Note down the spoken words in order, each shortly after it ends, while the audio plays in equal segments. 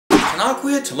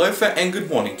Kanakwe, Talofa, and good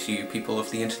morning to you people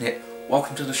of the internet.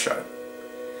 Welcome to the show.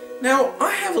 Now, I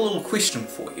have a little question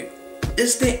for you.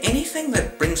 Is there anything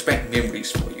that brings back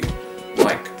memories for you?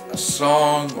 Like a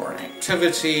song, or an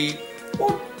activity,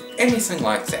 or anything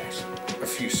like that? A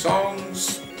few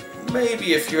songs,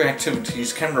 maybe a few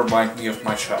activities can remind me of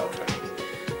my childhood.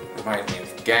 Remind me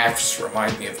of gaffes,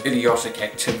 remind me of idiotic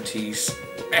activities,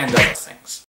 and other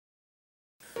things.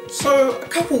 So, a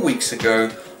couple weeks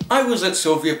ago, I was at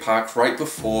Sylvia Park right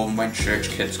before my church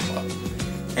kids club,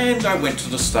 and I went to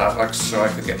the Starbucks so I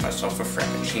could get myself a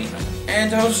frappuccino.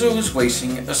 And as I was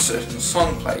waiting, a certain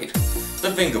song played.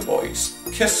 The Venga Boys,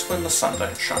 Kiss When the Sun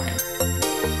Don't Shine.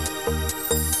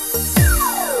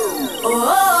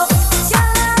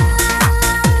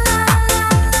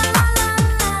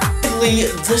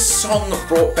 This song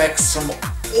brought back some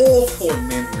awful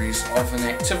memories of an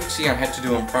activity I had to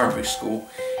do in primary school,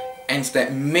 and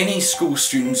that many school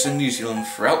students in New Zealand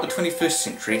throughout the 21st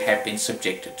century have been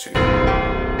subjected to.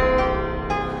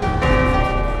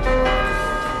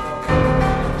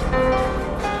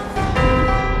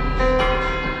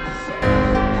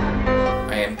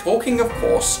 I am talking, of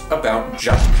course, about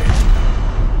jump jam.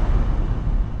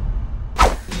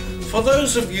 For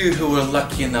those of you who are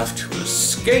lucky enough to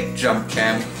escape jump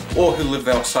jam, or who live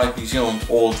outside New Zealand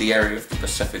or the area of the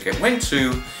Pacific I went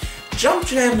to, jump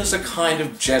jam is a kind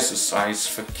of jazzercise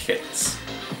for kids.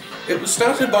 It was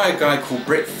started by a guy called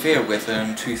Brett Fairweather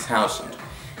in 2000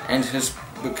 and has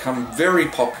become very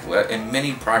popular in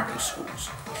many primary schools.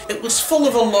 It was full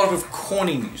of a lot of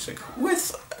corny music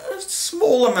with a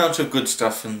small amount of good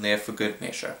stuff in there for good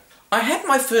measure. I had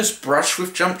my first brush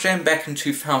with jump jam back in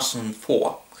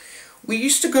 2004. We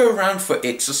used to go around for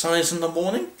exercise in the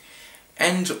morning,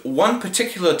 and one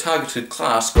particular targeted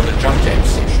class got a jump jam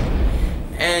session,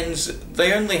 and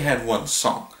they only had one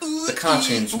song, the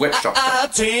cartoon's Witch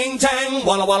Doctor. Ting tang,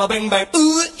 walla walla bang bang.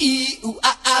 Ooh ee ooh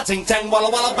ting tang, walla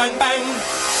walla bang bang.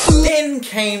 Then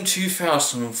came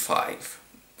 2005,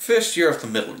 first year of the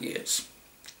middle years.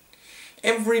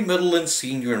 Every middle and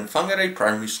senior in Whangarei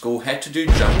Primary School had to do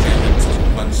jump jam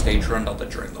at one stage or another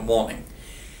during the morning.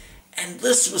 And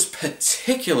this was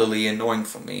particularly annoying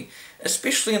for me,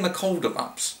 especially in the colder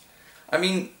months. I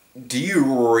mean, do you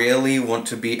really want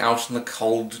to be out in the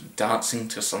cold dancing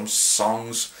to some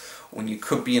songs when you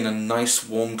could be in a nice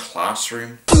warm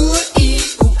classroom? Ooh ee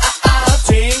ooh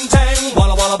ting tang,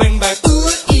 walla walla bang bang. Ooh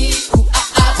ee ooh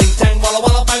ting tang, walla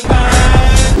walla bang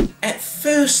bang. At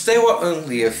first there were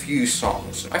only a few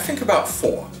songs, I think about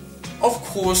 4. Of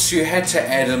course you had to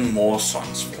add in more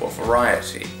songs for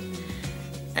variety.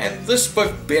 And this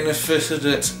both benefited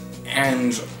it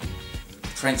and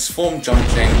transformed jump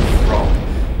jam from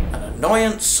an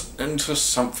annoyance into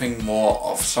something more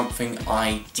of something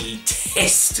I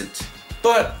detested.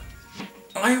 But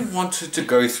I wanted to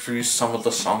go through some of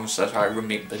the songs that I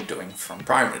remember doing from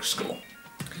primary school.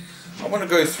 I want to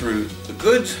go through the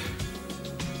good,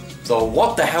 the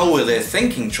what the hell were they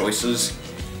thinking choices,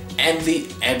 and the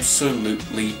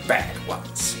absolutely bad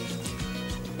ones.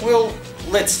 Well,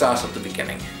 let's start at the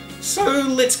beginning. So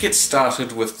let's get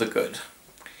started with the good.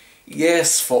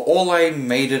 Yes, for all I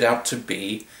made it out to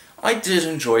be, I did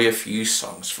enjoy a few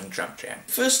songs from Jump Jam.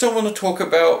 First I want to talk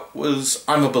about was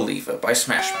I'm a Believer by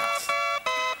Smash Mouth.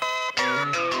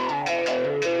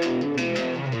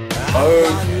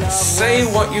 Oh, say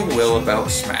what you will about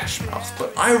Smash Mouth,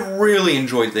 but I really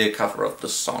enjoyed their cover of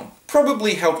this song.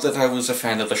 Probably helped that I was a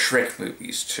fan of the Shrek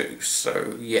movies too,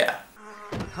 so yeah.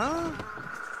 Huh?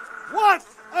 What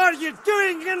are you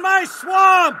doing in my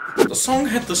swamp? The song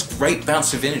had this great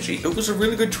bounce of energy. It was a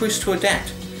really good choice to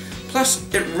adapt. Plus,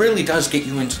 it really does get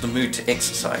you into the mood to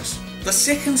exercise. The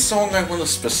second song I want to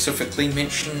specifically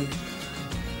mention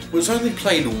was only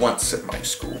played once at my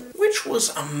school, which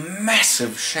was a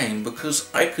massive shame because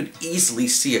I could easily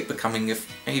see it becoming a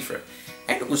favourite,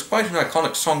 and it was quite an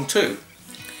iconic song too.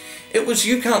 It was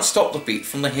You Can't Stop the Beat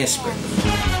from the Hairspray movie.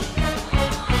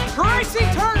 Tracy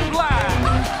Turnblad!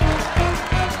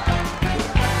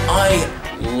 I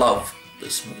love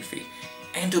this movie,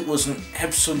 and it was an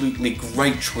absolutely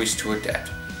great choice to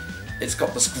adapt. It's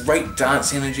got this great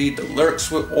dance energy, the lyrics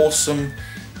were awesome,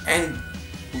 and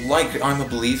like I'm a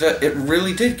Believer, it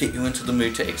really did get you into the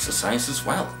mood to exercise as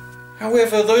well.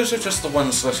 However, those are just the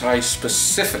ones that I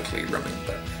specifically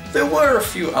remember. There were a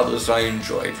few others I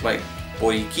enjoyed, like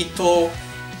Boikito,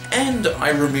 and I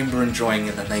remember enjoying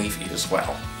in the Navy as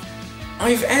well.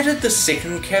 I've added the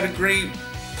second category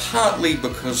partly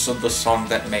because of the song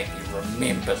that made me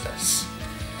remember this.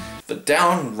 The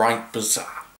Downright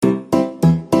Bizarre.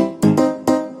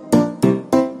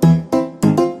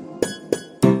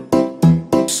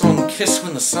 Song Kiss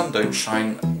When the Sun Don't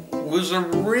Shine was a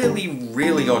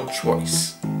really odd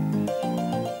choice.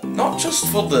 Not just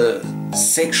for the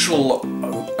sexual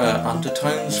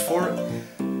undertones for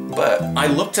it, but I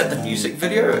looked at the music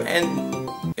video and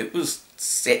it was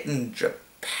set in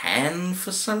Japan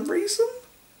for some reason.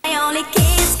 I only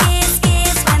kiss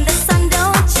when the sun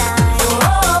don't shine.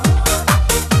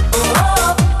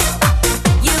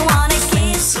 You wanna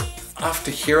kiss.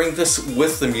 After hearing this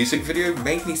with the music video,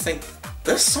 made me think,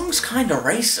 this song's kinda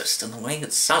racist in the way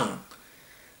it's sung.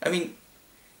 I mean,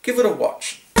 give it a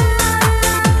watch.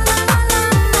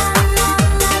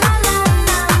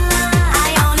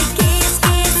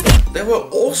 There were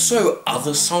also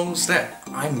other songs that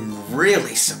I'm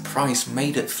really surprised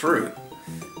made it through.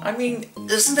 I mean,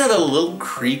 isn't it a little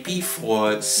creepy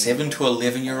for 7 to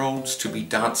 11-year-olds to be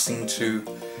dancing to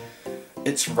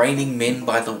It's Raining Men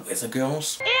by the Weather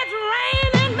Girls? It's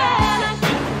raining men.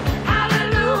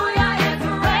 Hallelujah, it's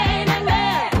raining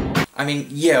men. I mean,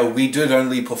 yeah, we did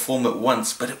only perform it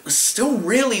once, but it was still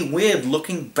really weird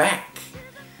looking back.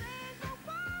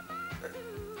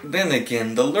 Then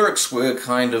again, the lyrics were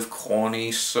kind of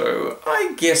corny, so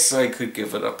I guess I could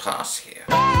give it a pass here.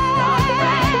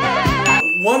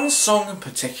 One song in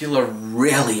particular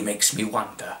really makes me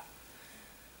wonder.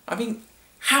 I mean,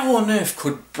 how on earth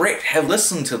could Brett have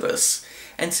listened to this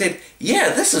and said, yeah,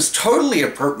 this is totally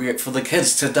appropriate for the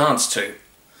kids to dance to?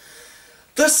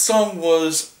 This song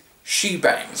was She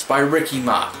Bangs by Ricky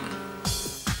Martin.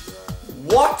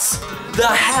 What the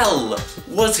hell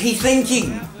was he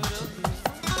thinking?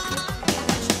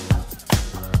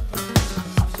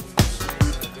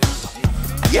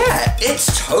 Yeah,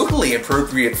 it's totally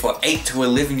appropriate for 8 to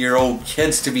 11-year-old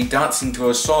kids to be dancing to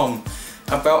a song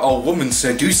about a woman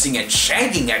seducing and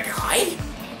shagging a guy.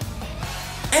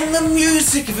 And the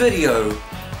music video.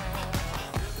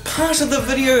 Part of the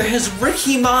video has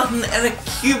Ricky Martin in a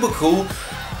cubicle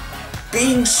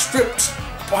being stripped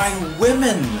by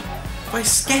women. By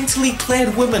scantily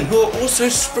clad women who are also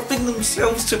stripping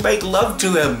themselves to make love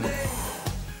to him.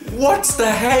 What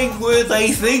the heck were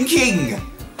they thinking?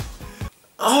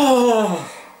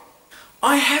 Oh,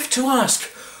 I have to ask,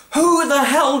 who the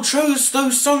hell chose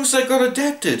those songs that got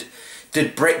adapted?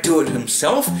 Did Brett do it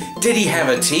himself? Did he have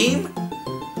a team?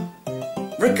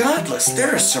 Regardless,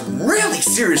 there are some really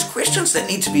serious questions that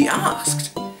need to be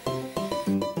asked.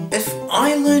 If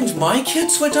I learned my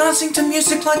kids were dancing to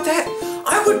music like that,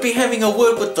 I would be having a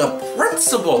word with the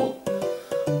principal.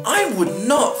 I would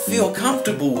not feel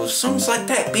comfortable with songs like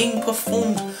that being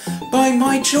performed by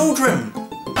my children.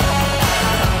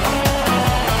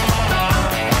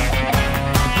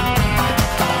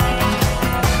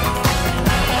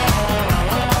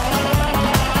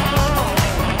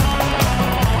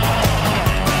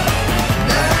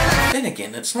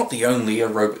 It's not the only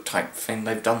aerobic type thing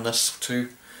they've done this to.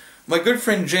 My good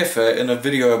friend Jeffa, in a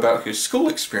video about his school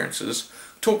experiences,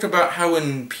 talked about how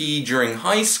in PE during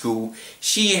high school,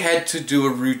 she had to do a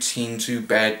routine to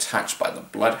Bad Touch by the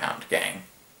Bloodhound Gang.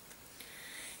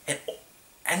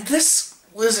 And this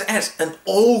was at an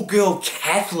all-girl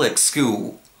Catholic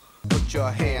school. Put your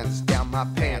hands down my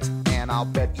pants and I'll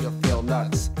bet you'll feel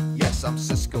nuts. Yes, I'm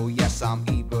Cisco, yes, I'm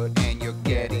Ebert, and you're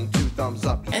getting 2 thumbs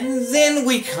up. And then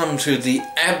we come to the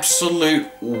absolute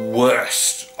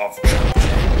worst of Jump.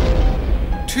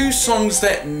 2 songs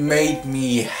that made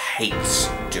me hate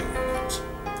doing it.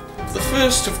 The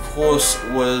first, of course,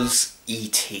 was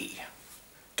E.T.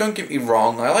 Don't get me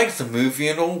wrong, I like the movie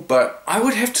and all, but I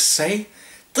would have to say,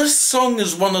 this song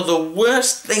is one of the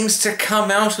worst things to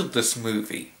come out of this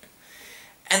movie.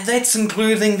 And that's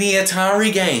including the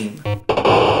Atari game.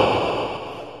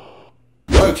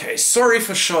 Okay, sorry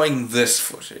for showing this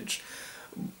footage,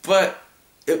 but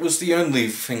it was the only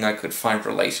thing I could find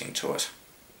relating to it.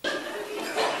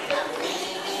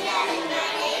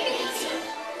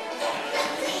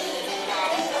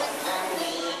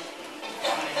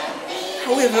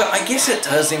 However, I guess it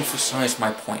does emphasize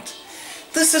my point.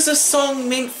 This is a song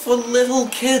meant for little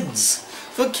kids.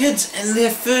 For kids in their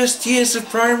first years of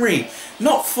primary,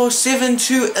 not for 7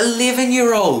 to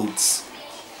 11-year-olds.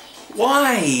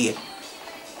 Why?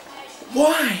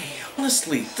 Why?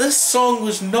 Honestly, this song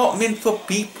was not meant for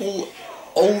people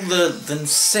older than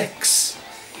 6.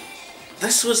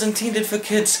 This was intended for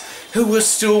kids who were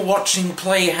still watching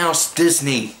Playhouse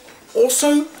Disney.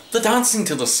 Also, the dancing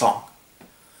to the song.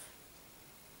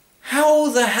 How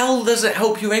the hell does it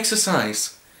help you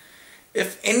exercise?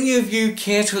 If any of you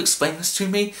care to explain this to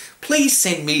me, please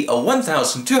send me a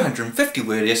 1,250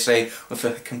 word essay with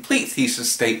a complete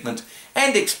thesis statement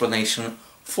and explanation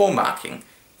for marking.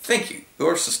 Thank you,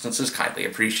 your assistance is kindly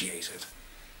appreciated.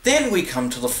 Then we come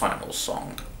to the final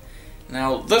song.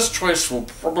 Now, this choice will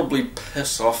probably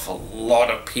piss off a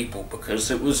lot of people because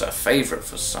it was a favourite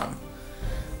for some,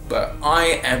 but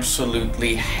I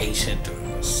absolutely hated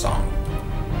doing this song.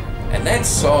 And that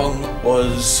song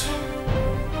was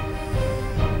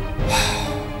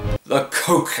the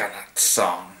Coconut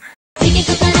Song. Picking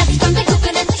coconuts from the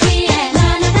coconut tree, and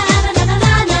la la la la la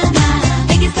la la la.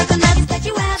 Biggest coconuts that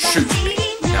you ever Shoot me.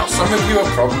 seen. Now, some of you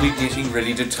are probably getting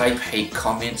ready to type hate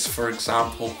comments, for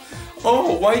example.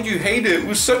 Oh, why do you hate it? It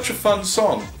was such a fun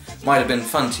song. Might have been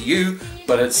fun to you,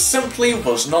 but it simply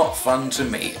was not fun to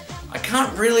me. I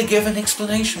can't really give an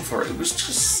explanation for it. It was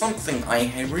just something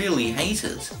I really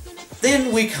hated.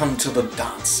 Then we come to the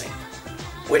dancing,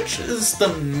 which is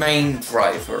the main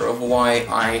driver of why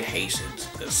I hated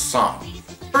this song.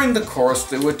 During the chorus,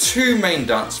 there were two main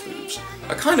dance moves,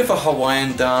 a kind of a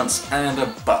Hawaiian dance and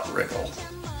a butt wriggle.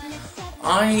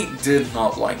 I did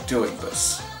not like doing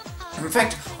this. In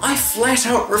fact, I flat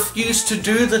out refused to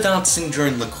do the dancing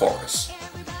during the chorus.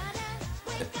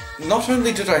 Not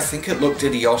only did I think it looked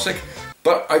idiotic,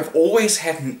 but I've always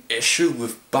had an issue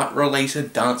with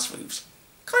butt-related dance moves.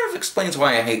 Kind of explains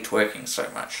why I hate twerking so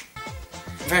much.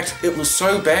 In fact, it was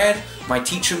so bad, my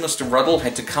teacher, Mr. Ruddle,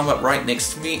 had to come up right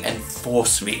next to me and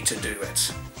force me to do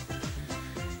it.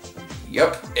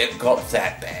 Yep, it got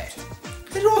that bad.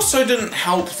 It also didn't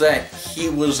help that he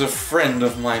was a friend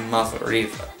of my mother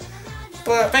either.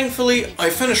 But thankfully,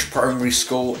 I finished primary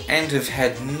school and have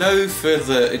had no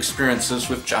further experiences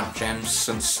with jump jams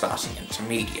since starting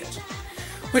intermediate,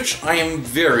 which I am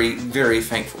very, very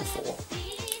thankful for.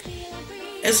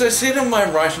 As I said in my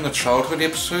Right in the Childhood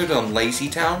episode on Lazy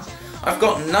Town, I've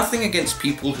got nothing against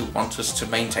people who want us to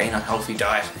maintain a healthy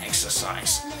diet and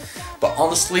exercise. But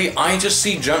honestly, I just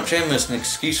see jump jam as an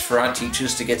excuse for our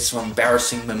teachers to get some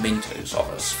embarrassing mementos of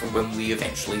us for when we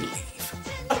eventually leave.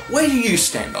 Where do you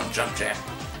stand on jump jam?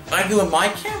 Are you in my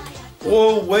camp?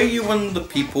 Or were you in the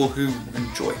people who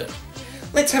enjoyed it?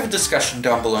 Let's have a discussion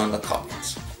down below in the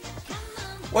comments.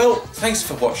 Well, thanks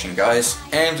for watching guys,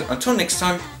 and until next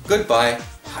time, goodbye,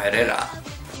 haere rā.